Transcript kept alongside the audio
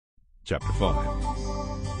chapter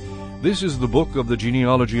 5. This is the book of the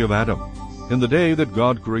genealogy of Adam. In the day that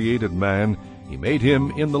God created man, he made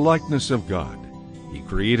him in the likeness of God. He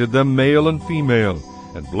created them male and female,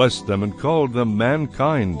 and blessed them and called them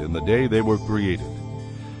mankind in the day they were created.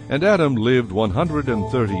 And Adam lived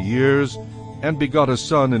 130 years, and begot a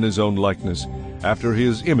son in his own likeness, after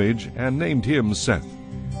his image, and named him Seth.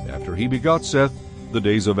 After he begot Seth, the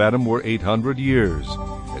days of Adam were 800 years,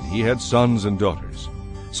 and he had sons and daughters.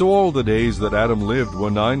 So all the days that Adam lived were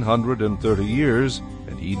 930 years,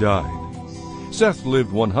 and he died. Seth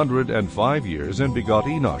lived 105 years, and begot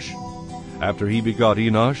Enosh. After he begot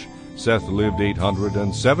Enosh, Seth lived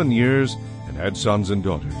 807 years, and had sons and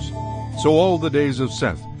daughters. So all the days of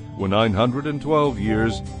Seth were 912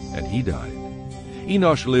 years, and he died.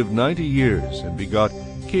 Enosh lived 90 years, and begot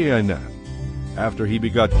Cainan. After he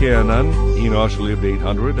begot Cainan, Enosh lived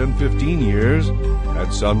 815 years, and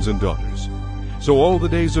had sons and daughters. So all the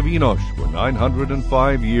days of Enosh were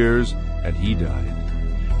 905 years, and he died.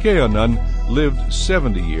 Cainan lived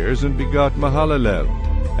 70 years, and begot Mahalalel.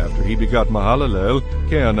 After he begot Mahalalel,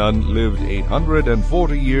 Cainan lived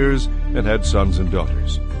 840 years, and had sons and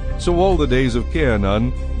daughters. So all the days of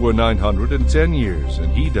Cainan were 910 years,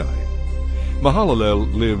 and he died.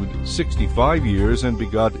 Mahalalel lived 65 years, and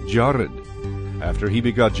begot Jared. After he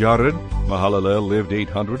begot Jared, Mahalalel lived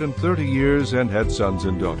 830 years, and had sons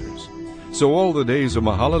and daughters. So all the days of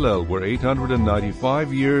Mahalalel were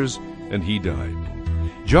 895 years, and he died.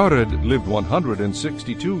 Jared lived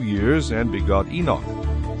 162 years, and begot Enoch.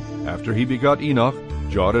 After he begot Enoch,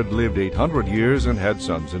 Jared lived 800 years, and had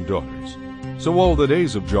sons and daughters. So all the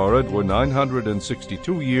days of Jared were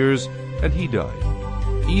 962 years, and he died.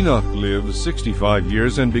 Enoch lived 65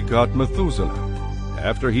 years, and begot Methuselah.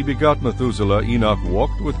 After he begot Methuselah, Enoch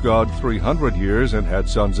walked with God 300 years, and had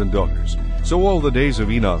sons and daughters. So all the days of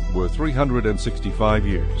Enoch were 365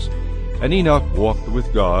 years. And Enoch walked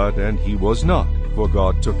with God, and he was not, for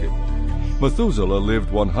God took him. Methuselah lived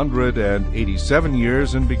 187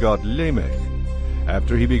 years, and begot Lamech.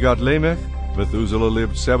 After he begot Lamech, Methuselah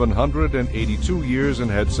lived 782 years, and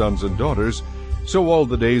had sons and daughters. So all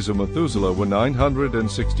the days of Methuselah were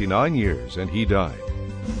 969 years, and he died.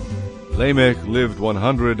 Lamech lived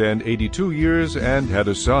 182 years, and had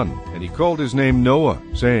a son, and he called his name Noah,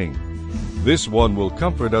 saying, This one will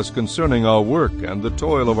comfort us concerning our work and the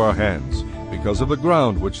toil of our hands, because of the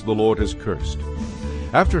ground which the Lord has cursed.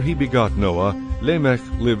 After he begot Noah, Lamech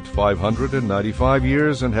lived 595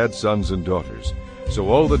 years, and had sons and daughters. So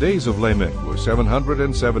all the days of Lamech were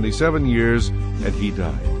 777 years, and he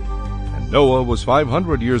died. And Noah was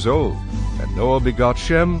 500 years old, and Noah begot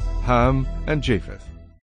Shem, Ham, and Japheth.